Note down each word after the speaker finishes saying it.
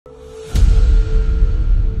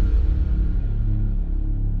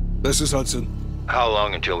This is Hudson. How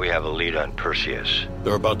long until we have a lead on Perseus?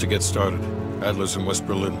 They're about to get started. Adler's in West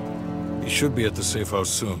Berlin. He should be at the Safehouse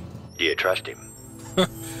soon. Do you trust him?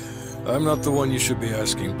 I'm not the one you should be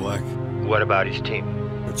asking, Black. What about his team?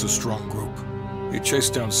 It's a strong group. He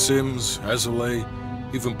chased down Sims, Azalea,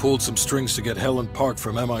 even pulled some strings to get Helen Park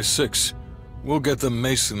from MI6. We'll get them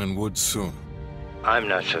Mason and Woods soon. I'm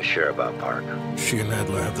not so sure about Park. She and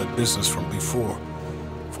Adler have that business from before.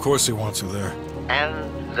 Of course he wants her there. And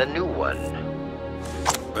the new one.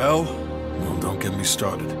 Bell? Well, don't get me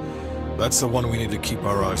started. That's the one we need to keep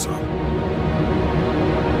our eyes on.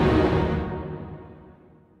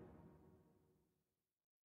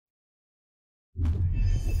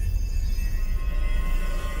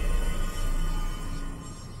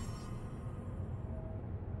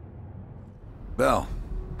 Bell,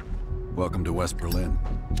 welcome to West Berlin.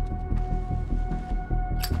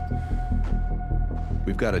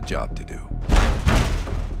 We've got a job to do.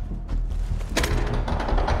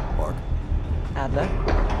 Park. Adler.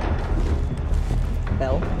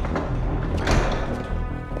 Bell.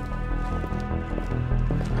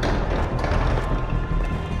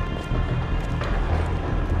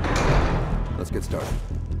 Let's get started.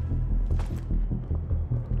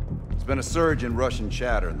 There's been a surge in Russian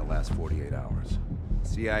chatter in the last 48 hours.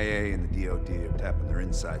 CIA and the DoD are tapping their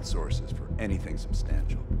inside sources for anything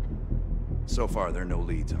substantial. So far, there are no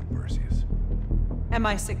leads on Perseus.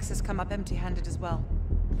 MI6 has come up empty-handed as well.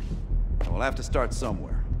 We'll have to start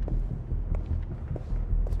somewhere.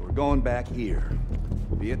 So we're going back here.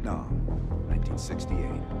 Vietnam, 1968.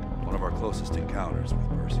 One of our closest encounters with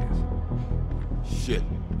Perseus. Shit.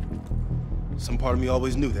 Some part of me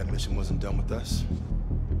always knew that mission wasn't done with us.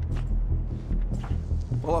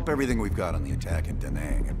 Pull up everything we've got on the attack in Da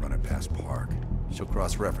Nang and run it past Park. She'll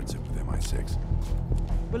cross-reference it with MI6.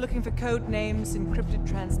 We're looking for code names, encrypted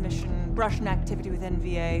transmission, Russian activity with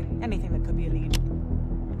NVA, anything that could be a lead.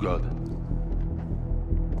 Good.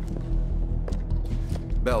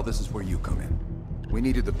 Bell, this is where you come in. We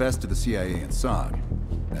needed the best of the CIA and SOG.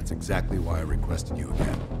 That's exactly why I requested you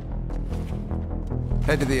again.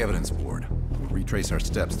 Head to the evidence board. We'll retrace our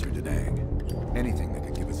steps through Da Nang. Anything that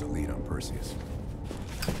could give us a lead on Perseus.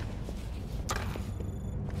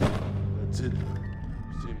 That's it.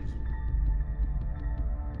 Seems...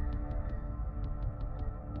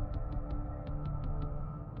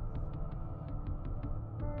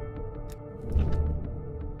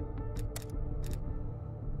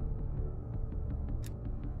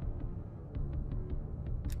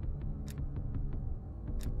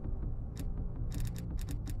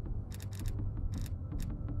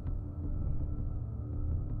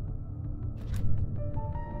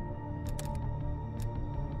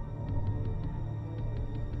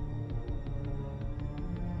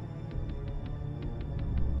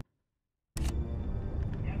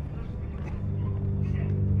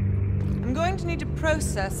 I'm going to need to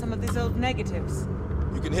process some of these old negatives.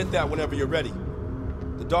 You can hit that whenever you're ready.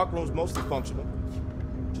 The darkroom's mostly functional.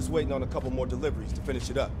 Just waiting on a couple more deliveries to finish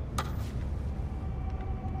it up.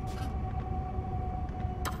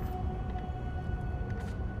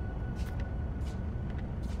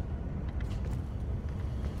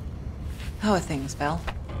 How are things, Bell?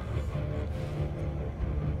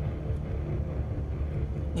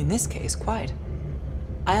 In this case, quite.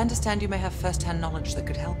 I understand you may have first-hand knowledge that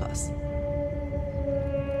could help us.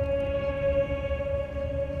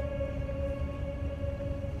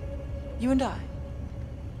 You and I?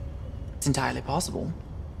 It's entirely possible.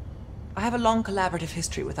 I have a long collaborative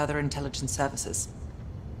history with other intelligence services.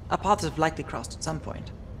 Our paths have likely crossed at some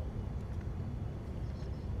point.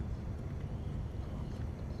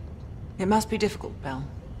 It must be difficult, Bell.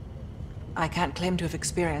 I can't claim to have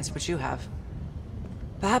experienced what you have.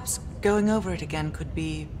 Perhaps going over it again could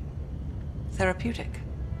be therapeutic.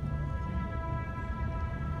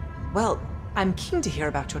 Well, I'm keen to hear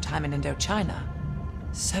about your time in Indochina.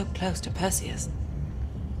 So close to Perseus.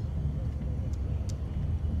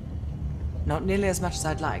 Not nearly as much as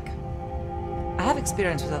I'd like. I have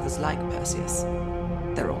experience with others like Perseus.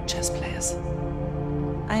 They're all chess players.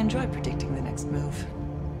 I enjoy predicting the next move.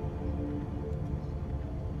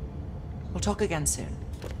 We'll talk again soon.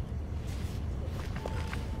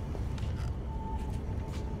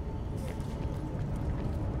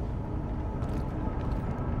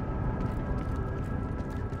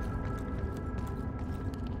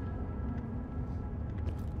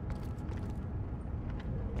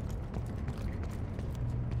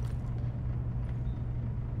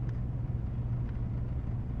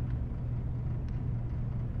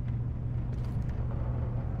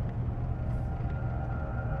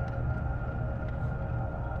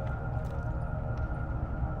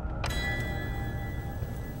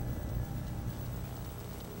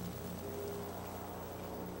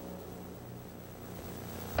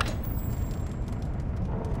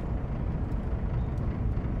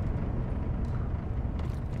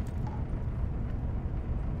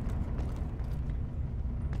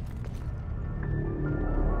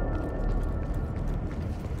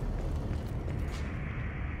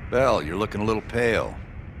 Bell, you're looking a little pale.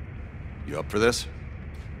 You up for this?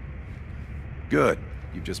 Good.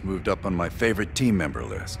 You've just moved up on my favorite team member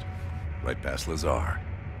list. Right past Lazar.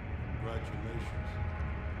 Congratulations.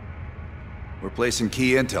 We're placing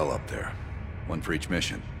key intel up there. One for each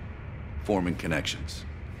mission. Forming connections.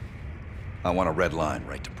 I want a red line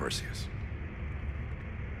right to Perseus.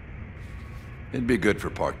 It'd be good for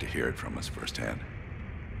Park to hear it from us firsthand.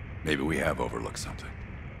 Maybe we have overlooked something.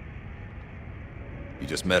 You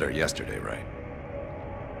just met her yesterday, right?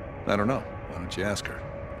 I don't know. Why don't you ask her?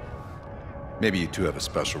 Maybe you two have a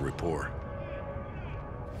special rapport.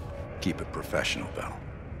 Keep it professional, Bell.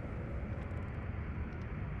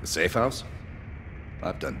 The Safehouse?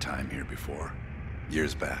 I've done time here before.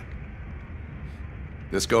 Years back.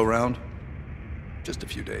 This go-round? Just a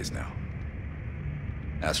few days now.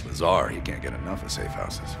 Ask Lazar, he can't get enough of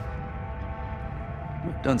Safehouses.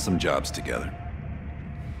 We've done some jobs together.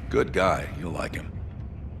 Good guy, you'll like him.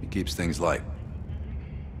 He keeps things light.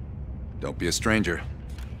 Don't be a stranger.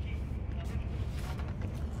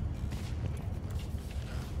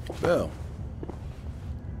 Bell.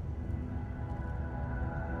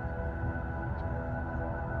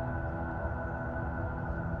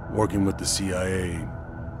 Working with the CIA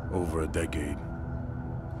over a decade.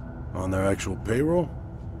 On their actual payroll,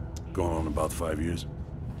 going on about 5 years.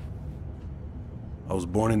 I was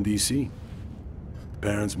born in D.C.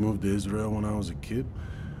 Parents moved to Israel when I was a kid.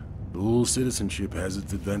 Dual citizenship has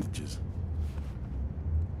its advantages.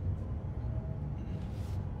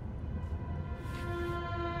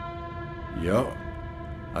 Yeah.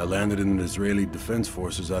 I landed in the Israeli Defense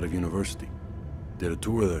Forces out of university. Did a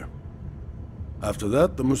tour there. After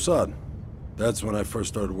that, the Mossad. That's when I first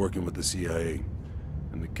started working with the CIA.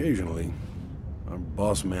 And occasionally, our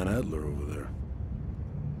boss man Adler over there.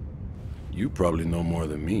 You probably know more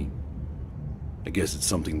than me. I guess it's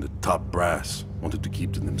something the top brass wanted to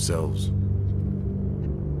keep to themselves.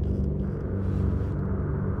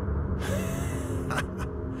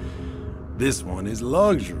 This one is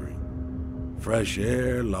luxury. Fresh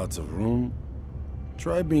air, lots of room.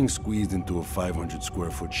 Try being squeezed into a 500 square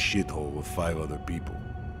foot shithole with 5 other people.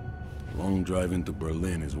 Long drive into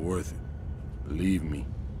Berlin is worth it. Believe me.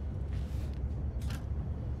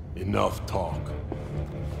 Enough talk.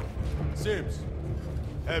 Sims.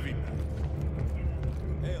 Heavy.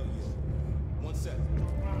 Hell yeah. 1 sec.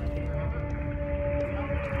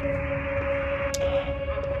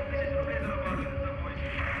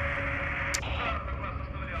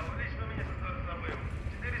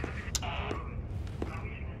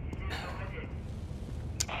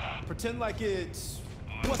 Pretend like it's...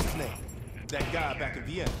 what's his name? That guy back in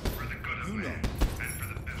Vienna. You know.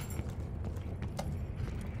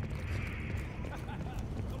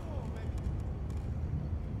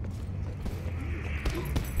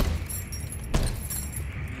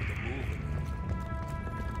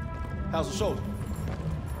 How's the shoulder?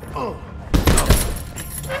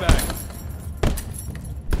 Back.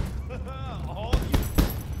 All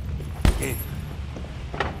you. In.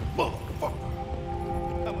 Motherfucker.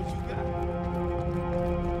 How much you got?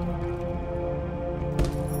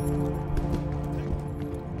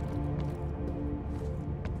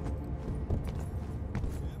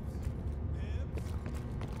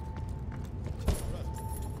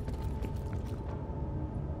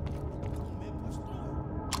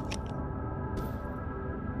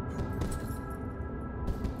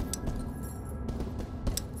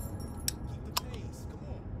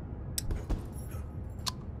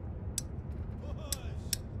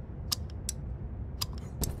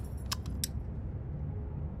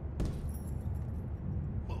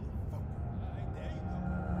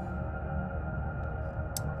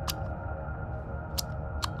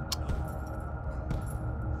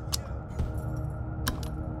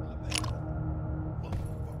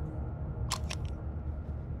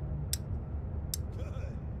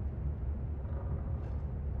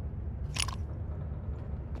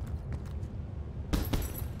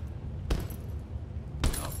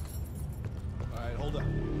 Hold up.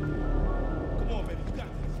 Come on, baby, you got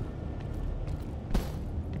this.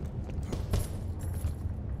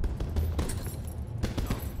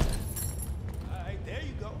 All right, there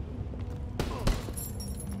you go.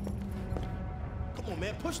 Come on,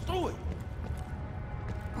 man, push through it.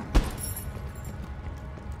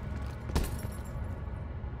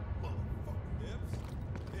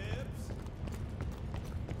 Hips.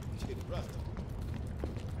 Get it rusty.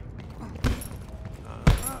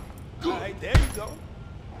 All right, there you go.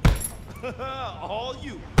 All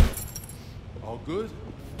you. All good?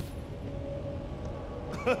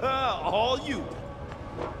 All you.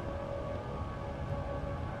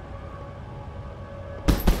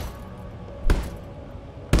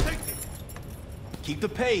 Keep the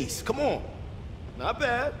pace. Come on. Not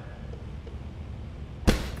bad.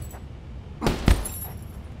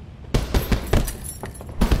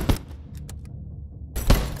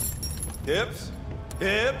 Hips.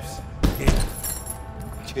 Hips. Yeah.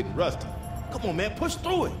 Getting rusty. Come on, man. Push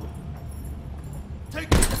through it. Take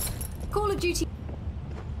it. Call of Duty.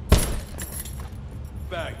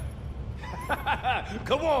 Bang.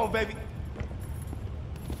 Come on, baby.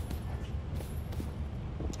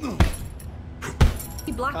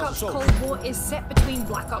 Black How's Ops the Cold War is set between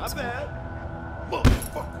Black Ops. Not bad.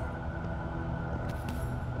 Motherfucker.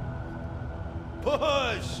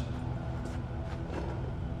 Push.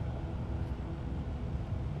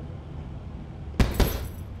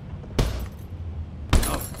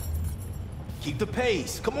 Keep the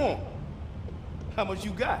pace. Come on. How much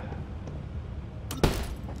you got?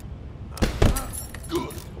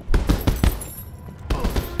 Good.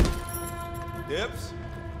 Hips.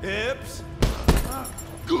 Hips.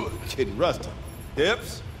 Good. Getting rusty.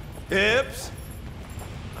 Hips. Hips.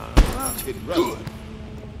 Getting rusty. Good.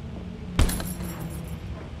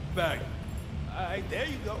 Bang. All right, there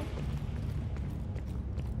you go.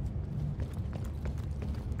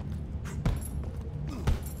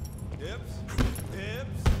 Hips.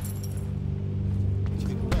 Hips.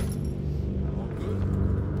 Getting rusty. All good.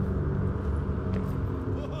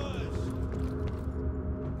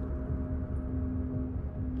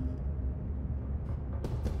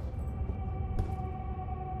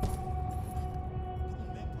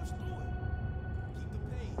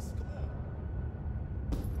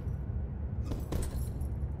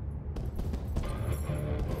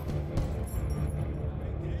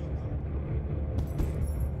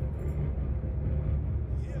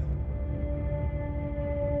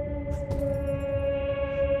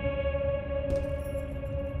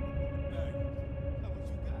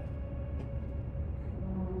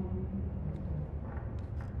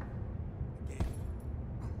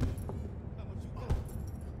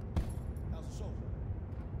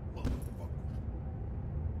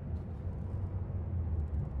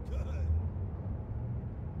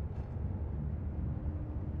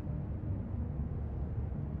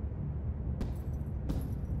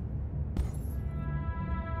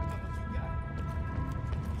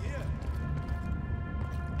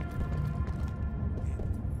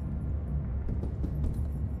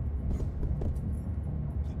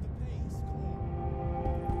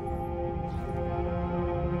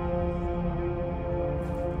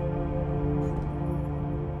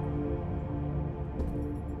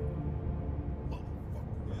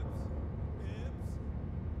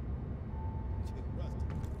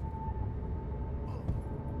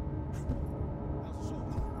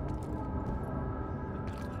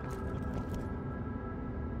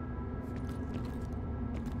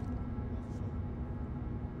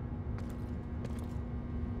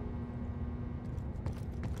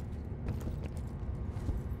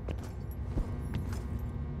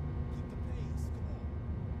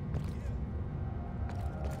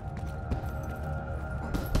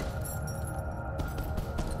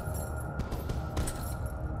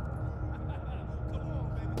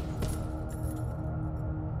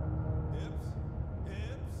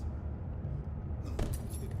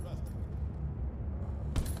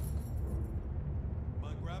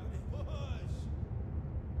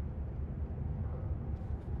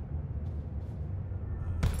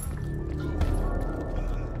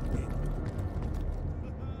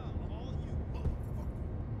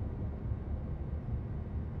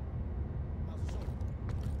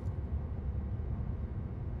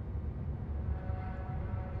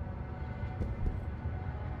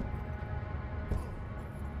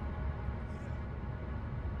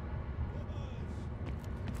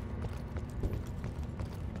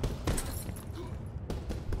 Push. Man, push through it.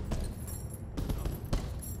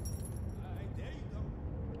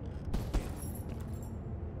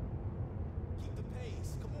 Keep the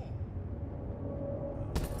pace. Come on.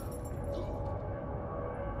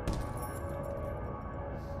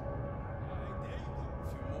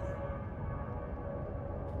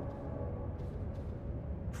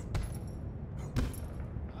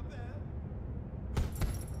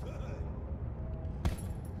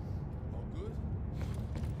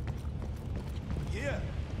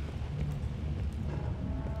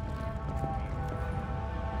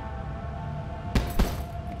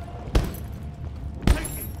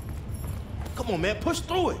 Come on, man, push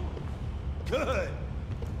through it. Good.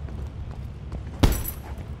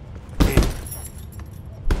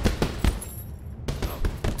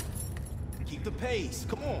 Keep the pace.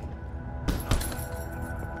 Come on.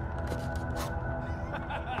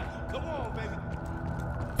 Come on, baby.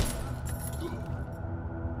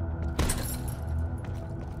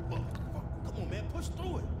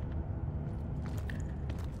 through it.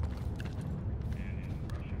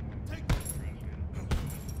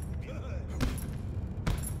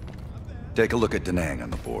 Take a look at Da Nang on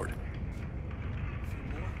the board.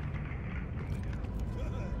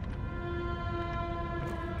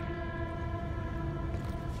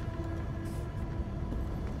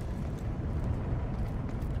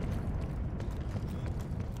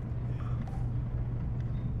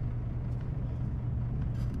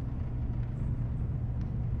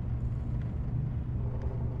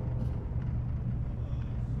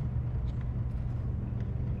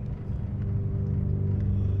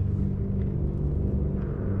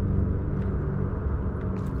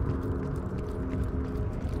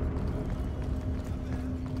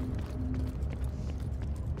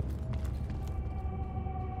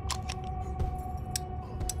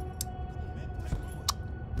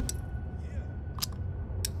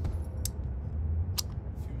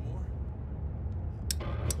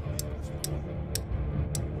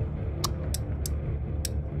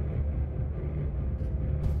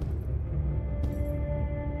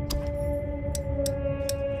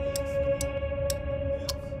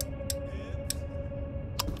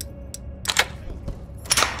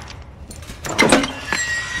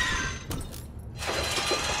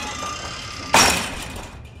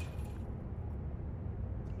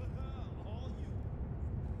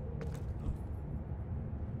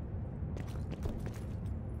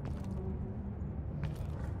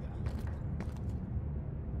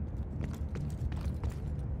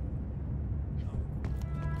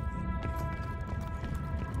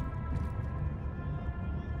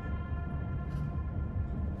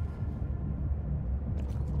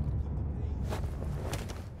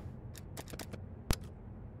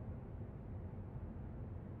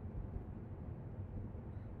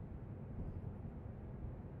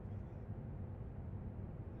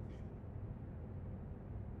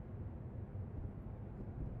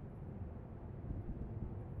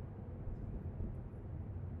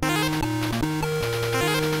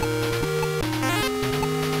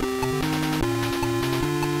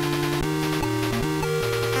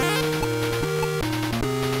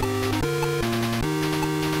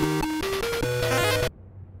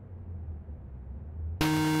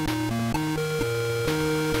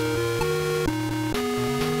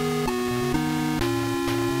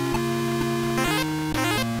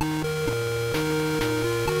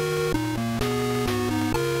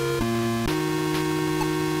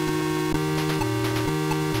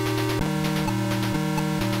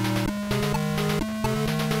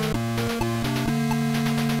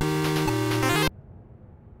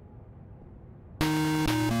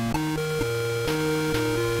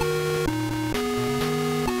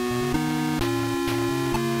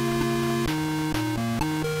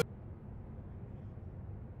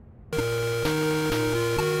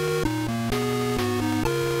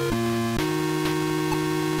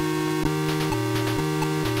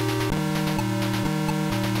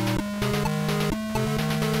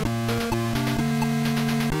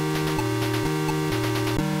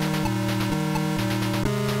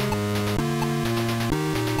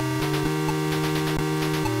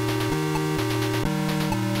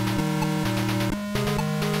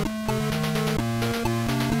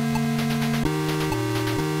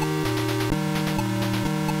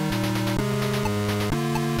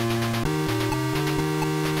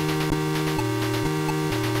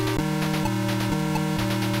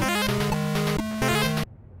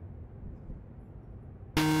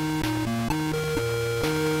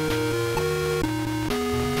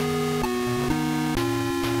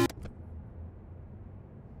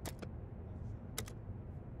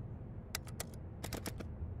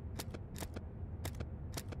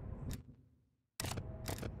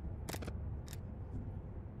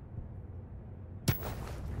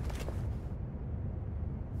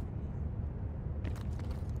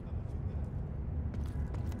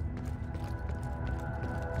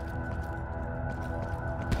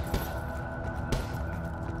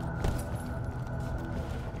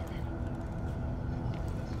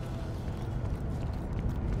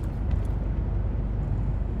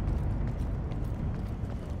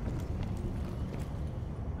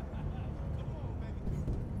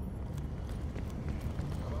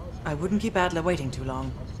 I wouldn't keep Adler waiting too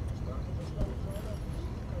long.